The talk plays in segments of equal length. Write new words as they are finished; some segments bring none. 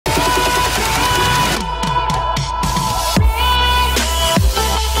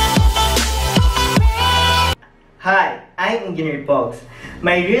I'm Engineer Pogs.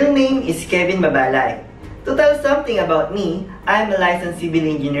 My real name is Kevin Mabalay. To tell something about me, I'm a licensed civil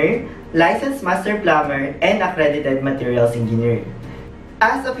engineer, licensed master plumber, and accredited materials engineer.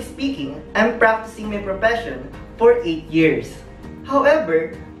 As of speaking, I'm practicing my profession for 8 years.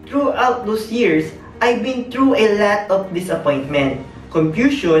 However, throughout those years, I've been through a lot of disappointment,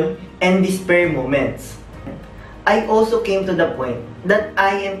 confusion, and despair moments. I also came to the point that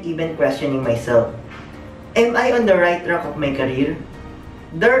I am even questioning myself. Am I on the right track of my career?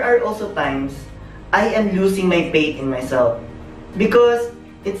 There are also times I am losing my faith in myself because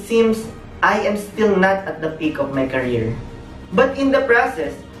it seems I am still not at the peak of my career. But in the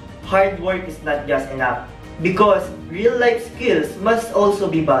process, hard work is not just enough because real life skills must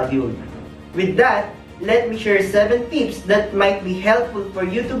also be valued. With that, let me share 7 tips that might be helpful for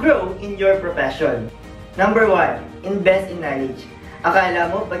you to grow in your profession. Number 1, invest in knowledge. Akala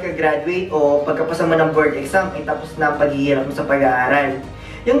mo pagka-graduate o pagkapasa mo ng board exam ay tapos na ang paghihirap mo sa pag-aaral.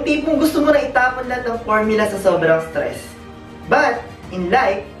 Yung tipong gusto mo na itapon lahat ng formula sa sobrang stress. But, in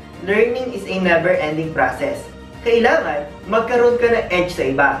life, learning is a never-ending process. Kailangan magkaroon ka ng edge sa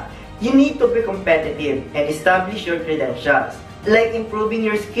iba. You need to be competitive and establish your credentials, like improving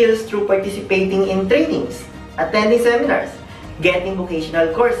your skills through participating in trainings, attending seminars, getting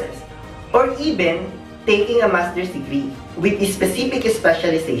vocational courses, or even taking a master's degree with a specific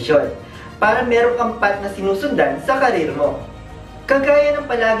specialization para meron kang path na sinusundan sa karir mo. Kagaya ng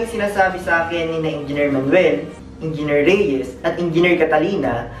palagi sinasabi sa akin ni na Engineer Manuel, Engineer Reyes, at Engineer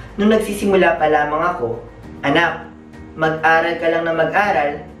Catalina nung nagsisimula pa lamang ako, anak, mag-aral ka lang na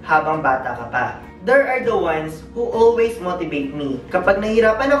mag-aral habang bata ka pa. There are the ones who always motivate me kapag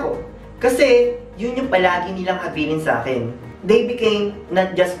nahihirapan ako kasi yun yung palagi nilang habilin sa akin. They became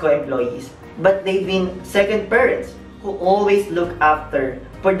not just co-employees, but they've been second parents who always look after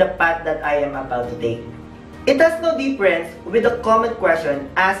for the path that I am about to take. It has no difference with the common question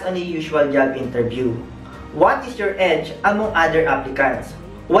asked on a usual job interview. What is your edge among other applicants?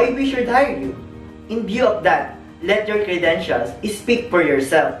 Why we should hire you? In view of that, let your credentials speak for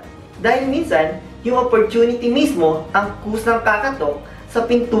yourself. Dahil minsan, yung opportunity mismo ang kusang kakatok sa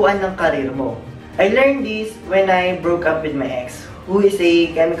pintuan ng karir mo. I learned this when I broke up with my ex, who is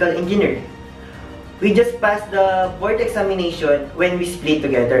a chemical engineer. We just passed the board examination when we split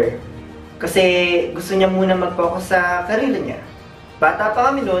together. Kasi gusto niya muna mag-focus sa karir niya. Bata pa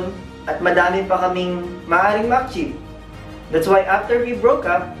kami noon at madami pa kaming maaaring ma-achieve. That's why after we broke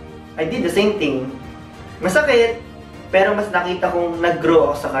up, I did the same thing. Masakit, pero mas nakita kong nag-grow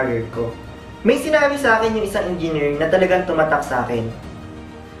ako sa career ko. May sinabi sa akin yung isang engineer na talagang tumatak sa akin.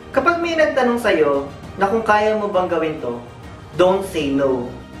 Kapag may nagtanong sa'yo na kung kaya mo bang gawin to, don't say no.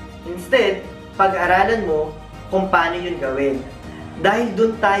 Instead, pag-aralan mo kung paano yun gawin. Dahil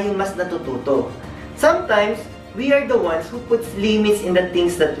dun tayo mas natututo. Sometimes, we are the ones who puts limits in the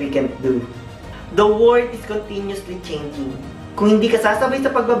things that we can't do. The world is continuously changing. Kung hindi ka sasabay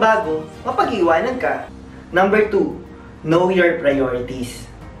sa pagbabago, mapag-iwanan ka. Number 2, know your priorities.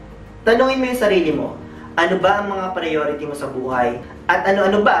 Tanungin mo yung sarili mo, ano ba ang mga priority mo sa buhay? At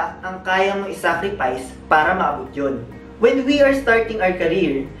ano-ano ba ang kaya mong i-sacrifice para maabot yun? When we are starting our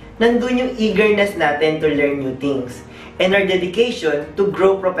career, nandun yung eagerness natin to learn new things and our dedication to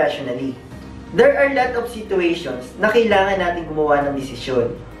grow professionally. There are a lot of situations na kailangan natin gumawa ng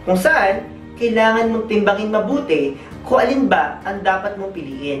desisyon kung saan kailangan mong timbangin mabuti kung alin ba ang dapat mong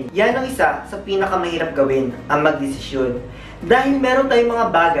piliin. Yan ang isa sa pinakamahirap gawin, ang magdesisyon. Dahil meron tayong mga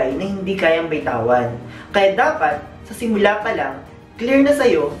bagay na hindi kayang baitawan. Kaya dapat, sa simula pa lang, clear na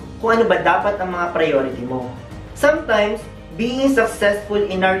sa'yo kung ano ba dapat ang mga priority mo. Sometimes, being successful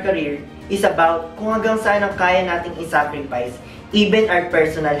in our career is about kung hanggang saan ang kaya nating i-sacrifice, even our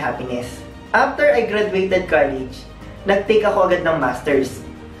personal happiness. After I graduated college, nag-take ako agad ng master's.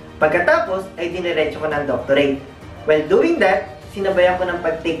 Pagkatapos, ay diniretso ko ng doctorate. While doing that, sinabayan ko ng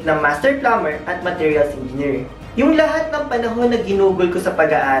pag-take ng master plumber at materials engineer. Yung lahat ng panahon na ginugol ko sa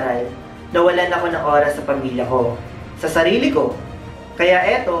pag-aaral, nawalan ako ng oras sa pamilya ko, sa sarili ko. Kaya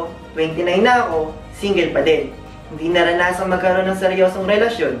eto, 29 na ako, single pa din. Hindi naranasang magkaroon ng seryosong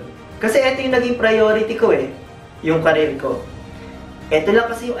relasyon. Kasi eto yung naging priority ko yung career ko. Eto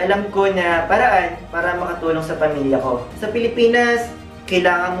lang kasi yung alam ko na paraan para makatulong sa pamilya ko. Sa Pilipinas,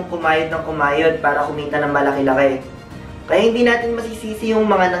 kailangan mong kumayod ng kumayod para kumita ng malaki-laki. Kaya hindi natin masisisi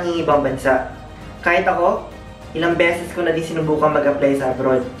yung mga nangingibang bansa. Kahit ako, ilang beses ko na din sinubukang mag-apply sa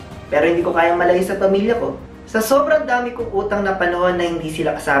abroad. Pero hindi ko kayang malayo sa pamilya ko. Sa sobrang dami kong utang na panahon na hindi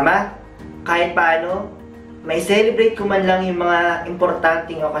sila kasama, kahit paano, may celebrate ko man lang yung mga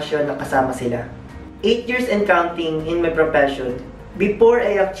importanteng okasyon na kasama sila. 8 years and counting in my profession before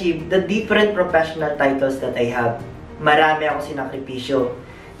I achieved the different professional titles that I have. Marami ako sinakripisyo.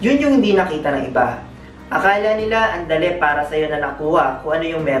 Yun yung hindi nakita ng iba. Akala nila ang dali para sa'yo na nakuha kung ano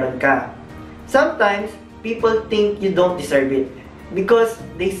yung meron ka. Sometimes, people think you don't deserve it because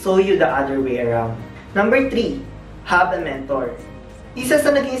they saw you the other way around. Number 3, have a mentor. Isa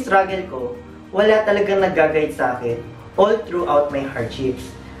sa naging struggle ko, wala talagang nag-guide sa akin all throughout my hardships.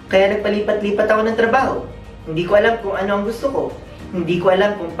 Kaya nagpalipat-lipat ako ng trabaho. Hindi ko alam kung ano ang gusto ko. Hindi ko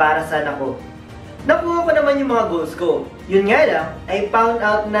alam kung para saan ako. Nakuha ko naman yung mga goals ko. Yun nga lang, I found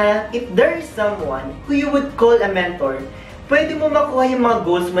out na if there is someone who you would call a mentor, pwede mo makuha yung mga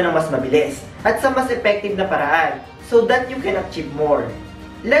goals mo ng mas mabilis at sa mas effective na paraan so that you can achieve more.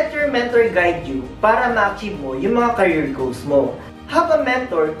 Let your mentor guide you para ma-achieve mo yung mga career goals mo. Have a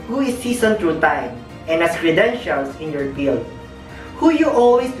mentor who is seasoned through time and has credentials in your field, who you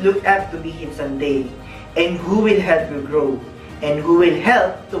always look up to be him someday, and who will help you grow, and who will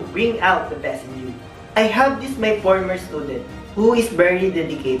help to bring out the best in you. I have this my former student who is very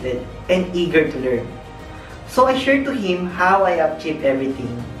dedicated and eager to learn. So I shared to him how I achieved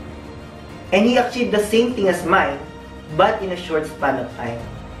everything. And he achieved the same thing as mine, but in a short span of time.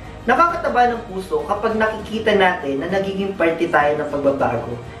 Nakakataba ng puso kapag nakikita natin na nagiging parte tayo ng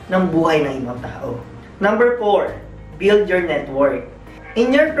pagbabago ng buhay ng ibang tao. Number 4, build your network.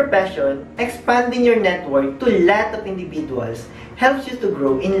 In your profession, expanding your network to a lot of individuals helps you to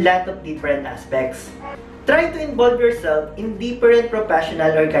grow in a lot of different aspects. Try to involve yourself in different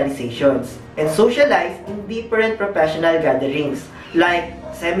professional organizations and socialize in different professional gatherings like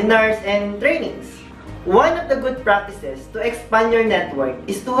seminars and trainings. One of the good practices to expand your network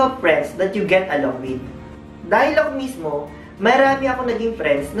is to have friends that you get along with. Dahil ako mismo, marami ako naging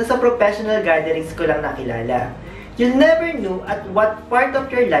friends na sa professional gatherings ko lang nakilala. You'll never know at what part of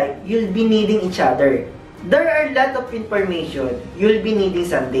your life you'll be needing each other. There are a lot of information you'll be needing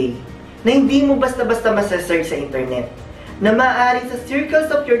someday na hindi mo basta-basta masasearch sa internet, na maaaring sa circles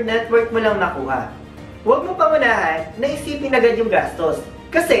of your network mo lang makuha. Huwag mo pangunahan na isipin agad yung gastos,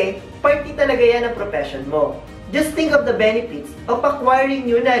 kasi party talaga yan ang profession mo. Just think of the benefits of acquiring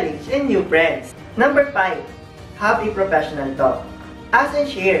new knowledge and new friends. Number 5, have a professional talk. Ask and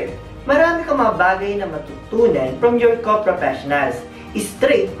share. Marami kang mga bagay na matutunan from your co-professionals,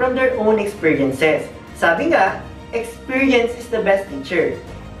 straight from their own experiences. Sabi nga, experience is the best teacher.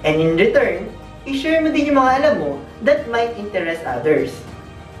 And in return, i-share mo din yung mga alam mo that might interest others.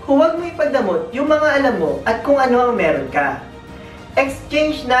 Huwag mo ipagdamot yung mga alam mo at kung ano ang meron ka.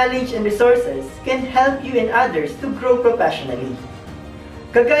 Exchange knowledge and resources can help you and others to grow professionally.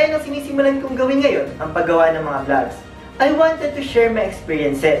 Kagaya ng sinisimulan kong gawin ngayon, ang paggawa ng mga vlogs. I wanted to share my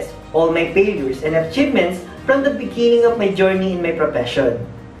experiences, all my failures and achievements from the beginning of my journey in my profession.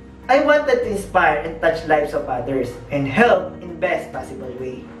 I wanted to inspire and touch lives of others and help in best possible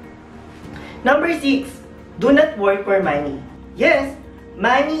way. Number 6, do not work for money. Yes,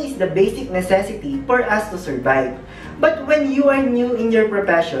 money is the basic necessity for us to survive. But when you are new in your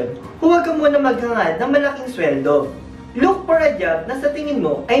profession, huwag ka muna maghangad ng malaking sweldo. Look for a job na sa tingin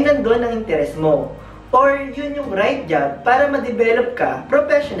mo ay nandun ang interes mo. Or yun yung right job para ma-develop ka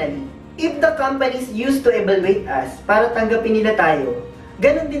professionally. If the companies used to evaluate us para tanggapin nila tayo,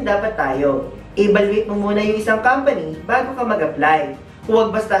 ganun din dapat tayo. Evaluate mo muna yung isang company bago ka mag-apply.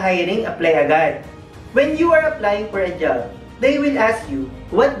 Huwag basta hiring, apply agad. When you are applying for a job, they will ask you,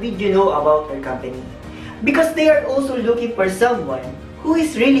 what did you know about your company? Because they are also looking for someone who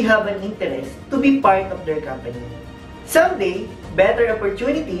is really have an interest to be part of their company. Someday, better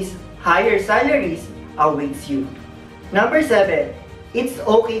opportunities, higher salaries awaits you. Number 7, it's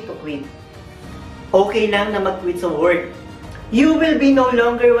okay to quit. Okay lang na mag-quit sa work. You will be no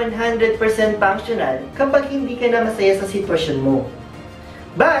longer 100% functional kapag hindi ka na masaya sa sitwasyon mo.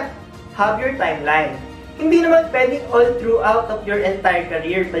 But, have your timeline. Hindi naman pwedeng all throughout of your entire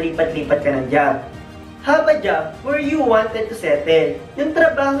career palipat-lipat ka ng job. Have a job where you wanted to settle. Yung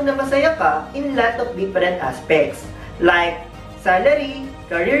trabaho na masaya ka in lot of different aspects. Like salary,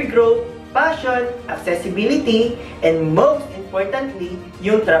 career growth, passion, accessibility, and most importantly,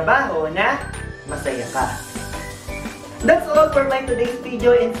 yung trabaho na masaya ka. That's all for my today's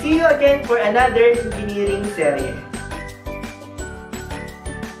video and see you again for another engineering series.